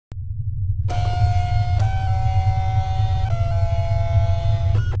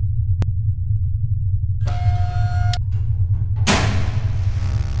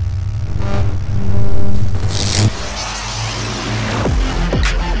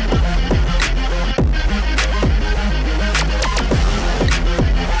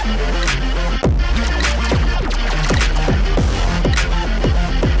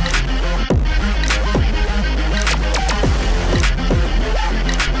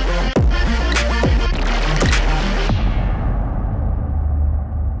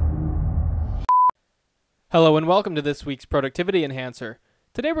Hello and welcome to this week's Productivity Enhancer.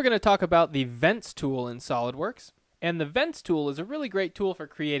 Today we're going to talk about the Vents tool in SolidWorks. And the Vents tool is a really great tool for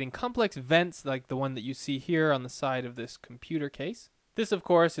creating complex vents like the one that you see here on the side of this computer case. This, of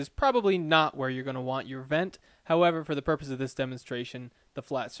course, is probably not where you're going to want your vent. However, for the purpose of this demonstration, the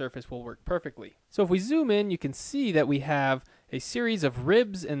flat surface will work perfectly. So if we zoom in, you can see that we have a series of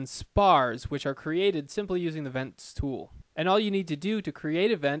ribs and spars which are created simply using the Vents tool. And all you need to do to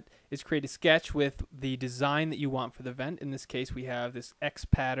create a vent is create a sketch with the design that you want for the vent. In this case, we have this X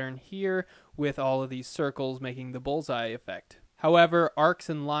pattern here with all of these circles making the bullseye effect. However, arcs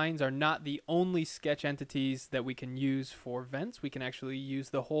and lines are not the only sketch entities that we can use for vents. We can actually use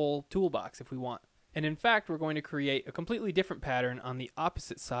the whole toolbox if we want. And in fact, we're going to create a completely different pattern on the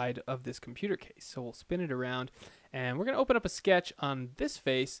opposite side of this computer case. So we'll spin it around and we're going to open up a sketch on this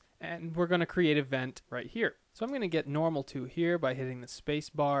face and we're going to create a vent right here. So I'm going to get normal to here by hitting the space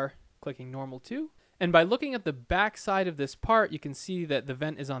bar, clicking normal to. And by looking at the back side of this part, you can see that the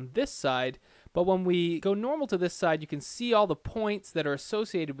vent is on this side. But when we go normal to this side, you can see all the points that are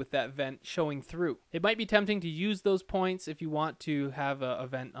associated with that vent showing through. It might be tempting to use those points if you want to have a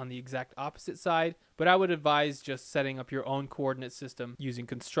vent on the exact opposite side, but I would advise just setting up your own coordinate system using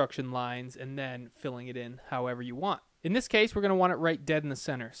construction lines and then filling it in however you want. In this case, we're going to want it right dead in the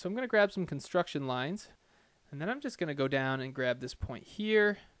center. So I'm going to grab some construction lines, and then I'm just going to go down and grab this point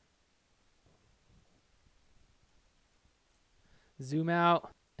here. Zoom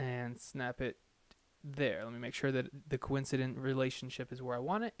out and snap it there. Let me make sure that the coincident relationship is where I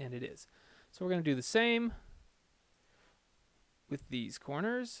want it, and it is. So we're going to do the same with these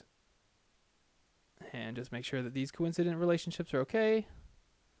corners and just make sure that these coincident relationships are okay.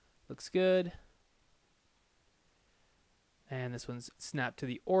 Looks good. And this one's snapped to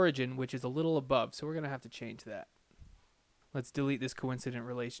the origin, which is a little above, so we're going to have to change that. Let's delete this coincident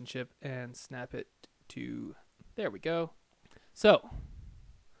relationship and snap it to, there we go. So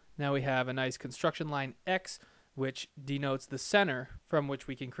now we have a nice construction line X, which denotes the center from which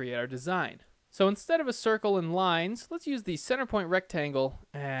we can create our design. So instead of a circle and lines, let's use the center point rectangle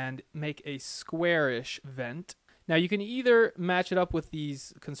and make a squarish vent. Now you can either match it up with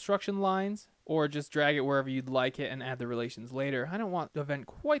these construction lines or just drag it wherever you'd like it and add the relations later. I don't want the vent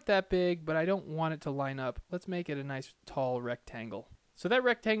quite that big, but I don't want it to line up. Let's make it a nice tall rectangle. So that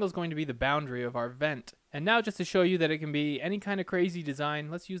rectangle is going to be the boundary of our vent. And now just to show you that it can be any kind of crazy design,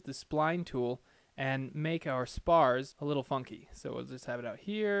 let's use the spline tool and make our spars a little funky. So we'll just have it out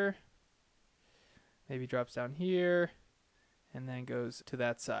here, maybe drops down here, and then goes to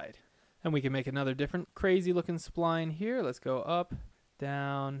that side. And we can make another different crazy looking spline here. Let's go up,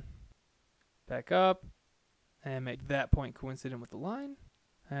 down, back up, and make that point coincident with the line.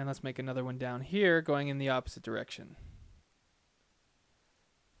 And let's make another one down here going in the opposite direction.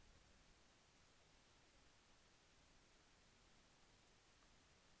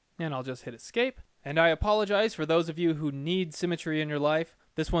 And I'll just hit escape. And I apologize for those of you who need symmetry in your life.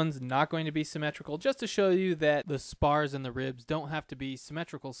 This one's not going to be symmetrical, just to show you that the spars and the ribs don't have to be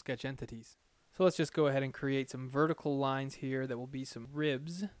symmetrical sketch entities. So let's just go ahead and create some vertical lines here that will be some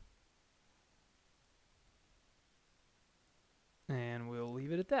ribs. And we'll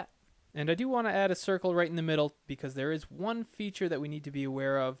leave it at that. And I do want to add a circle right in the middle because there is one feature that we need to be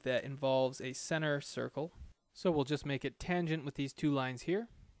aware of that involves a center circle. So we'll just make it tangent with these two lines here.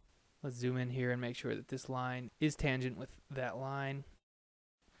 Let's zoom in here and make sure that this line is tangent with that line.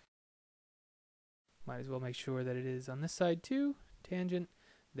 Might as well make sure that it is on this side too. Tangent.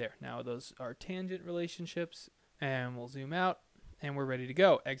 There. Now those are tangent relationships. And we'll zoom out and we're ready to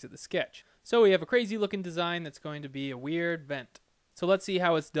go. Exit the sketch. So we have a crazy looking design that's going to be a weird vent. So let's see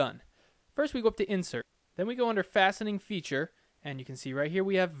how it's done. First we go up to Insert. Then we go under Fastening Feature. And you can see right here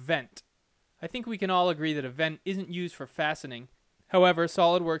we have Vent. I think we can all agree that a vent isn't used for fastening. However,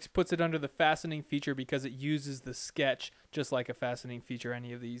 SolidWorks puts it under the fastening feature because it uses the sketch just like a fastening feature,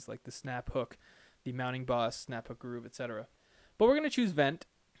 any of these, like the snap hook, the mounting boss, snap hook groove, etc. But we're going to choose vent.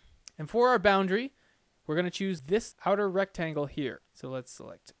 And for our boundary, we're going to choose this outer rectangle here. So let's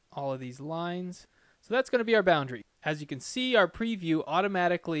select all of these lines. So that's going to be our boundary. As you can see, our preview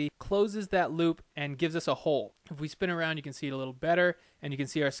automatically closes that loop and gives us a hole. If we spin around, you can see it a little better, and you can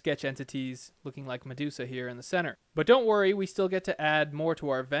see our sketch entities looking like Medusa here in the center. But don't worry, we still get to add more to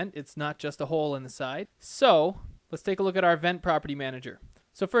our vent. It's not just a hole in the side. So let's take a look at our vent property manager.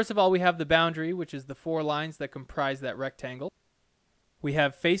 So first of all, we have the boundary, which is the 4 lines that comprise that rectangle. We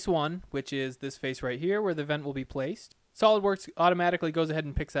have face 1, which is this face right here where the vent will be placed. SolidWorks automatically goes ahead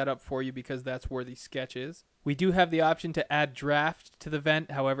and picks that up for you because that's where the sketch is. We do have the option to add draft to the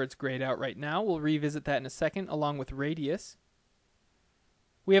vent, however it's grayed out right now. We'll revisit that in a second along with radius.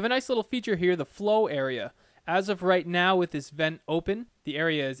 we have a nice little feature here, the flow area. As of right now with this vent open, the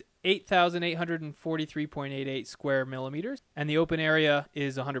area is 8,843.88 square millimeters, and the open area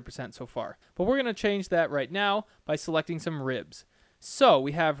is 100% so far. But we're going to change that right now by selecting some ribs. So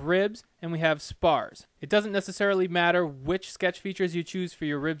we have ribs and we have spars. It doesn't necessarily matter which sketch features you choose for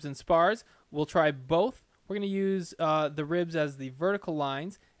your ribs and spars. We'll try both. We're going to use the ribs as the vertical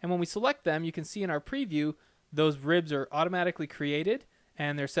lines, and when we select them, you can see in our preview, those ribs are automatically created,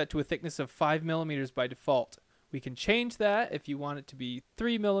 and they're set to a thickness of 5 millimeters by default. We can change that if you want it to be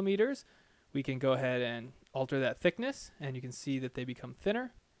 3 millimeters. We can go ahead and alter that thickness, and you can see that they become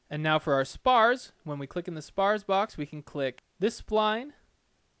thinner. And now for our spars, when we click in the spars box, we can click this spline,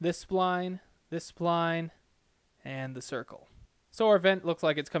 this spline, this spline, and the circle. So our vent looks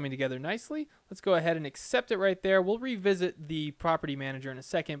like it's coming together nicely. Let's go ahead and accept it right there. We'll revisit the property manager in a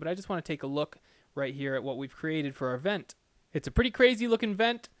second, but I just want to take a look right here at what we've created for our vent. It's a pretty crazy looking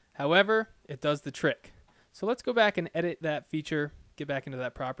vent. However, it does the trick. So let's go back and edit that feature, get back into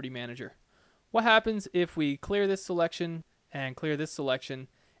that property manager. What happens if we clear this selection and clear this selection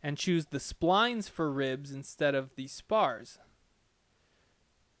and choose the splines for ribs instead of the spars?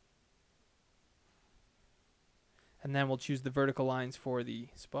 And then we'll choose the vertical lines for the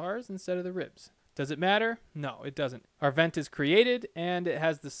spars instead of the ribs. Does it matter? No, it doesn't. Our vent is created and it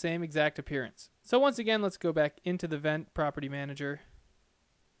has the same exact appearance. So once again, let's go back into the vent property manager.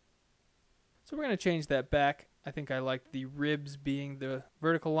 So we're going to change that back. I think I like the ribs being the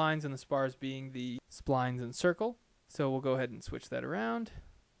vertical lines and the spars being the splines and circle. So we'll go ahead and switch that around.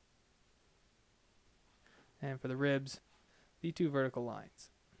 And for the ribs, the 2 vertical lines.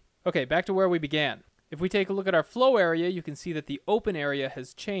 Okay, back to where we began. If we take a look at our flow area, you can see that the open area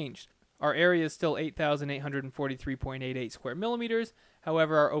has changed. Our area is still 8,843.88 square millimeters.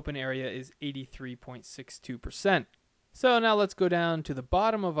 However, our open area is 83.62%. So now let's go down to the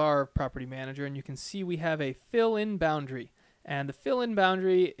bottom of our property manager, and you can see we have a fill-in boundary. And the fill-in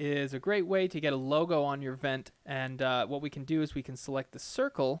boundary is a great way to get a logo on your vent. And what we can do is we can select the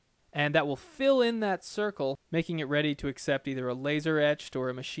circle, and that will fill in that circle, making it ready to accept either a laser etched or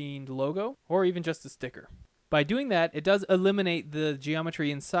a machined logo, or even just a sticker. By doing that, it does eliminate the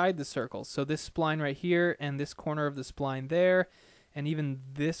geometry inside the circle. So this spline right here and this corner of the spline there, and even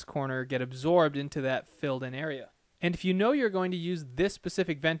this corner get absorbed into that filled in area. And if you know you're going to use this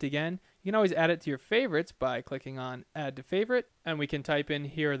specific vent again, you can always add it to your favorites by clicking on Add to Favorite, and we can type in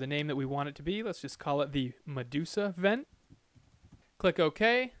here the name that we want it to be. Let's just call it the Medusa vent. Click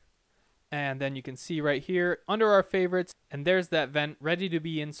OK, and then you can see right here under our favorites, and there's that vent ready to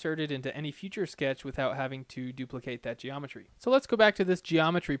be inserted into any future sketch without having to duplicate that geometry. So let's go back to this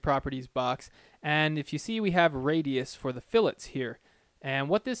geometry properties box, and if you see, we have radius for the fillets here. And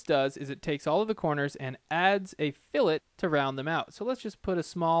what this does is it takes all of the corners and adds a fillet to round them out. So let's just put a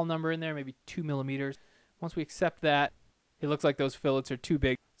small number in there, maybe 2 millimeters. Once we accept that, it looks like those fillets are too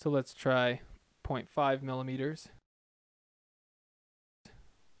big. So let's try 0.5 millimeters.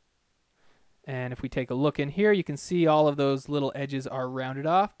 And if we take a look in here, you can see all of those little edges are rounded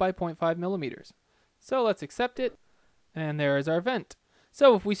off by 0.5 millimeters. So let's accept it, and there is our vent.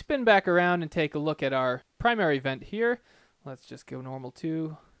 So if we spin back around and take a look at our primary vent here, let's just go normal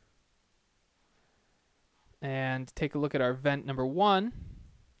 2 and take a look at our vent number 1.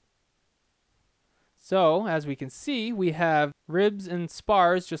 So as we can see, we have ribs and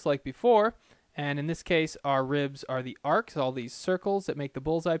spars just like before, and in this case our ribs are the arcs, all these circles that make the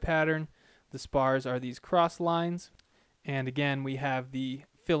bullseye pattern. The spars are these cross lines, and again we have the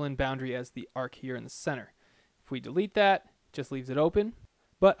fill-in boundary as the arc here in the center. If we delete that, it just leaves it open,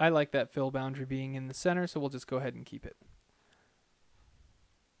 but I like that fill boundary being in the center, so we'll just go ahead and keep it.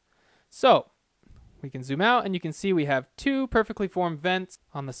 So we can zoom out and you can see we have 2 perfectly formed vents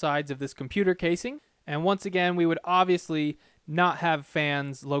on the sides of this computer casing. And once again, we would obviously not have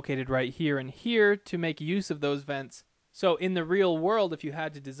fans located right here and here to make use of those vents. So in the real world, if you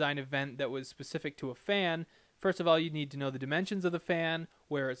had to design a vent that was specific to a fan, first of all, you'd need to know the dimensions of the fan,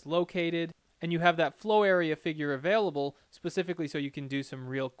 where it's located, and you have that flow area figure available specifically so you can do some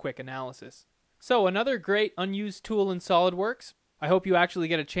real quick analysis. So another great unused tool in SolidWorks. I hope you actually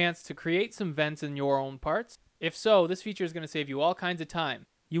get a chance to create some vents in your own parts. If so, this feature is going to save you all kinds of time.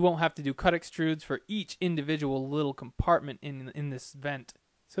 You won't have to do cut extrudes for each individual little compartment in this vent.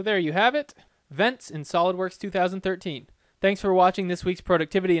 So there you have it. Vents in SolidWorks 2013. Thanks for watching this week's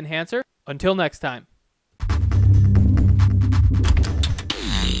Productivity Enhancer. Until next time.